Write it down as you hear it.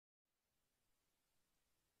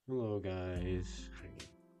Hello guys.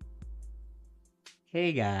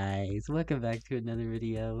 Hey guys, welcome back to another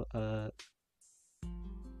video.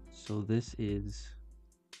 So this is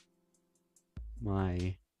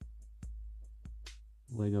my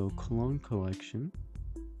Lego clone collection.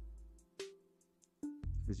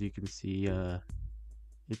 As you can see,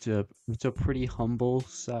 it's a pretty humble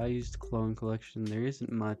sized clone collection. There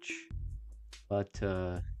isn't much, but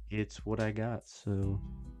it's what I got. So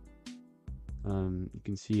you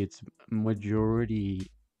can see it's majority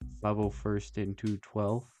 501st and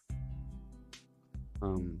 212th.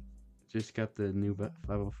 Just got the new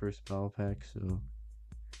 501st battle pack, so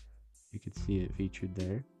you can see it featured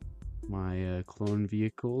there. My clone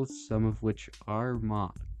vehicles, some of which are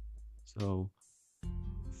mod. So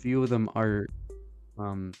a few of them are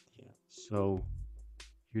yeah. So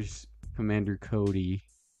here's Commander Cody.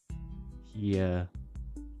 He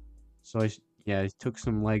so I took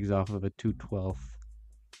some legs off of a 212th.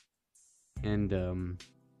 And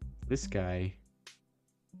this guy,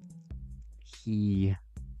 he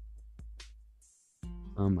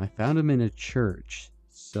I found him in a church.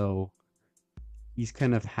 So he's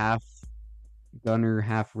kind of half gunner,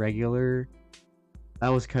 half regular. That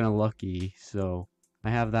was kind of lucky. So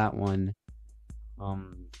I have that one.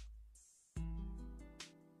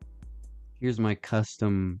 Here's my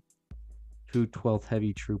custom 212th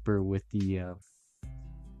heavy trooper with the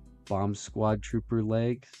bomb squad trooper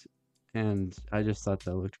legs, and I just thought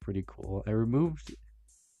that looked pretty cool. I removed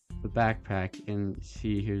the backpack, and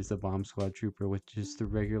see, here's the bomb squad trooper with just the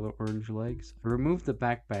regular orange legs. I removed the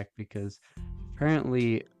backpack because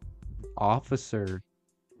apparently officer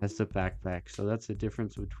has the backpack, so that's the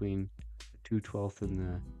difference between the 212th and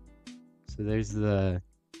the. So there's the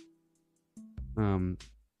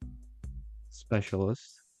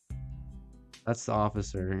specialist. That's the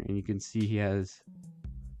officer, and you can see he has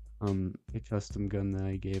a custom gun that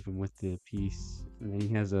I gave him with the piece, and then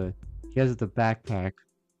he has the backpack,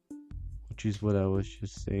 which is what I was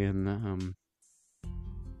just saying.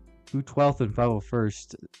 212th and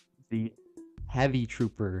 501st, the heavy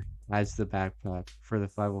trooper has the backpack for the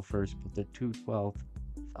 501st, but the 212th,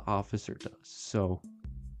 the officer does. So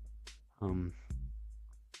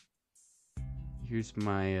here's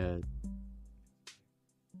my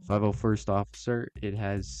 501st officer. It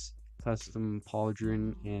has custom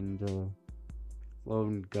pauldron and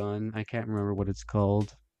clone gun. I can't remember what it's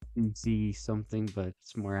called. Z something, but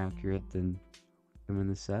it's more accurate than him in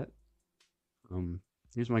the set.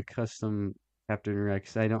 Here's my custom Captain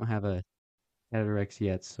Rex. I don't have a Captain Rex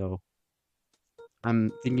yet, so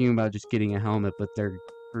I'm thinking about just getting a helmet, but they're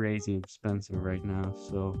crazy expensive right now,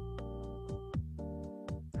 so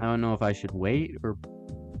I don't know if I should wait or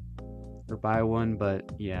buy one, but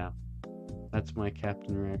yeah, that's my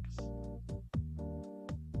Captain Rex.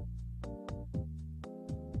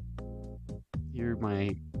 Here are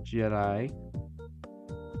my Jedi.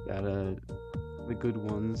 Got the good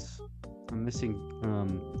ones. I'm missing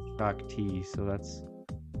Shock T, so that's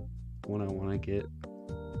one I want to get.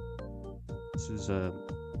 This is I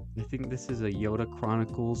think this is a Yoda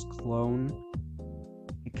Chronicles clone.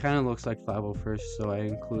 It kind of looks like 501st, so I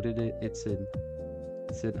included it. It's an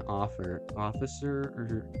officer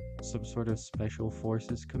or some sort of special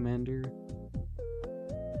forces commander.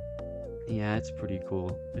 Yeah, it's pretty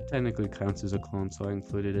cool. It technically counts as a clone, so I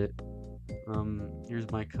included it.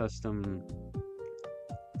 Here's my custom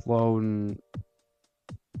clone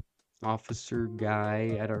officer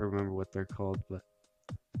guy. I don't remember what they're called, but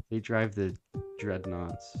they drive the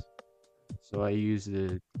dreadnoughts. So I use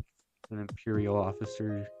an Imperial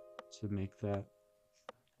officer to make that.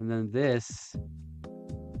 And then this,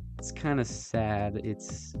 it's kind of sad.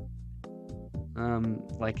 It's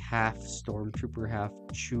like half Stormtrooper, half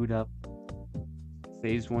chewed up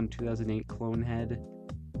Phase 1 2008 clone head.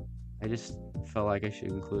 I just felt like I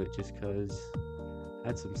should include it just because I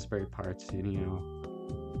had some spare parts and,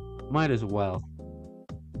 might as well.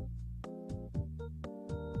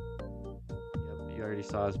 Yep, you already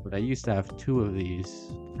saw this, but I used to have two of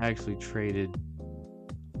these. I actually traded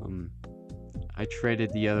I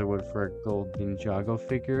traded the other one for a gold Ninjago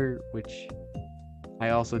figure, which I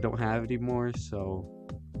also don't have anymore, so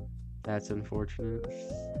that's unfortunate.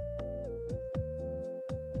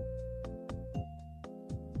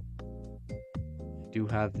 I do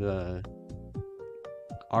have the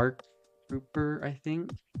ARC Trooper, I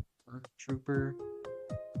think. ARC Trooper.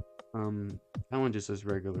 That one just has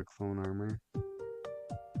regular clone armor.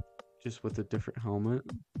 Just with a different helmet.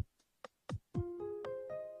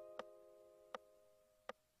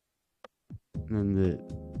 And then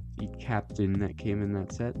the captain that came in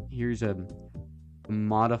that set. Here's a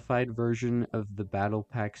modified version of the Battle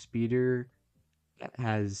Pack Speeder.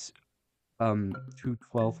 has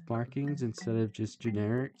 2/12 markings instead of just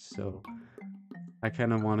generic, so I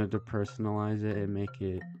kind of wanted to personalize it and make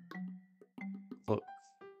it look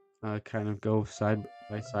kind of go side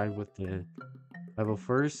by side with the level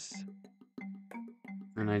first.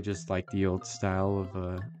 And I just like the old style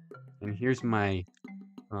of and here's my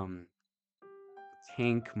um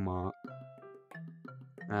tank mock.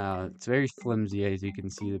 It's very flimsy, as you can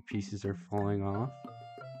see the pieces are falling off,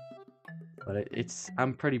 but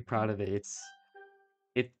I'm pretty proud of it. It's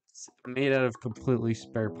made out of completely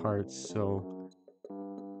spare parts, so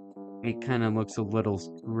it kind of looks a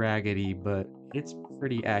little raggedy, but it's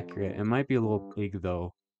pretty accurate. It might be a little big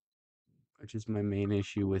though, which is my main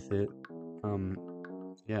issue with it. Um,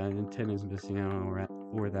 yeah, an antenna's missing. I don't know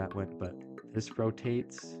where that went, but this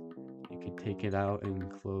rotates. You could take it out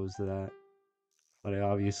and close that, but I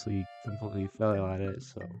obviously completely failed at it,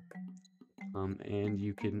 so and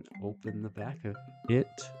you can open the back of it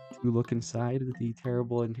to look inside the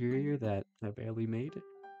terrible interior that I barely made.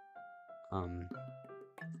 Um,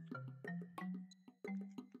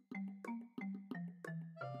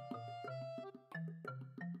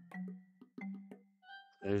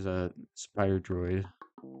 there's a spider droid.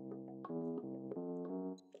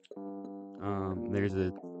 There's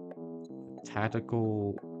a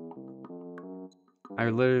tactical. I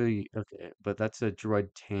literally okay, but that's a droid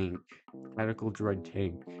tank, tactical droid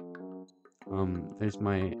tank. There's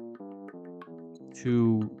my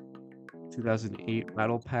 2008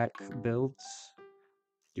 battle pack builds.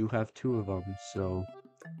 Do have two of them, so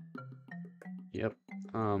yep.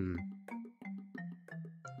 Um,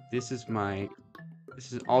 this is my.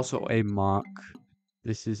 This is also a mock.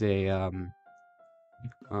 This is a um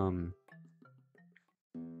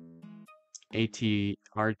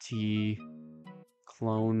AT-RT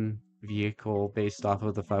clone vehicle based off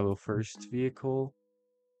of the 501st vehicle,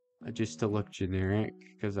 just to look generic,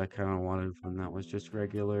 because I kind of wanted one that was just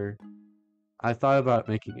regular. I thought about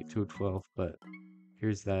making it 212, but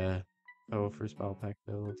here's the 501st battle pack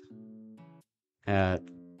build.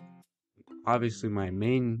 Obviously my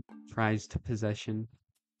main prized possession,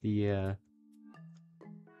 the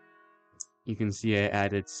you can see I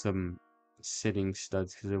added some sitting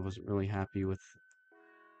studs because I wasn't really happy with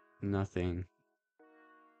nothing.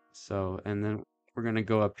 So, and then we're gonna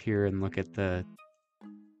go up here and look at the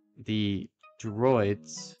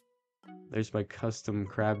droids. There's my custom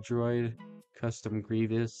crab droid, custom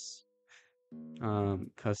Grievous,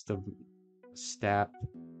 custom Stap.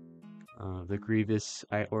 The Grievous,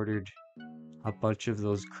 I ordered a bunch of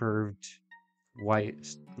those curved white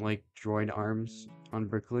like droid arms on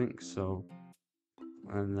Bricklink, so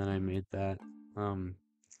and then I made that.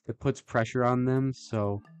 It puts pressure on them,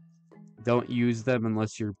 so don't use them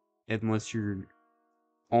unless you're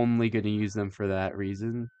only gonna use them for that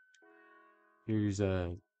reason. Here's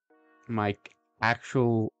my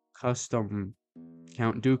actual custom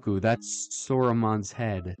Count Dooku. That's Soromon's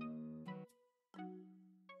head,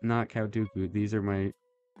 not Count Dooku. These are my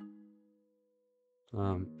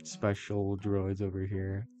special droids over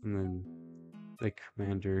here, and then the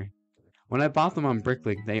commander. When I bought them on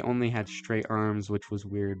Bricklink, they only had straight arms, which was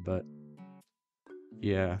weird, but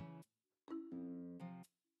yeah.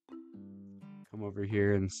 Come over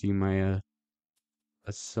here and see my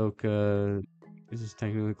Ahsoka. This is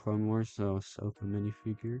technically Clone Wars, so Ahsoka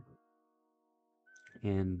minifigure.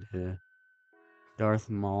 And Darth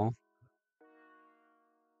Maul.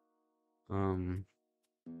 Um,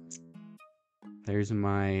 there's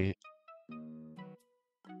my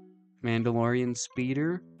Mandalorian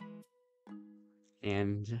speeder.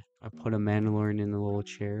 And I put a Mandalorian in the little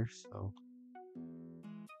chair, so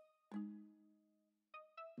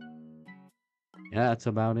yeah, that's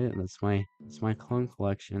about it. That's my clone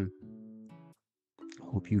collection.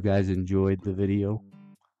 Hope you guys enjoyed the video.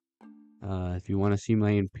 If you want to see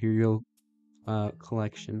my Imperial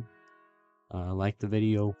collection, like the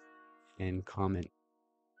video and comment.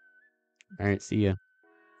 Alright, see ya.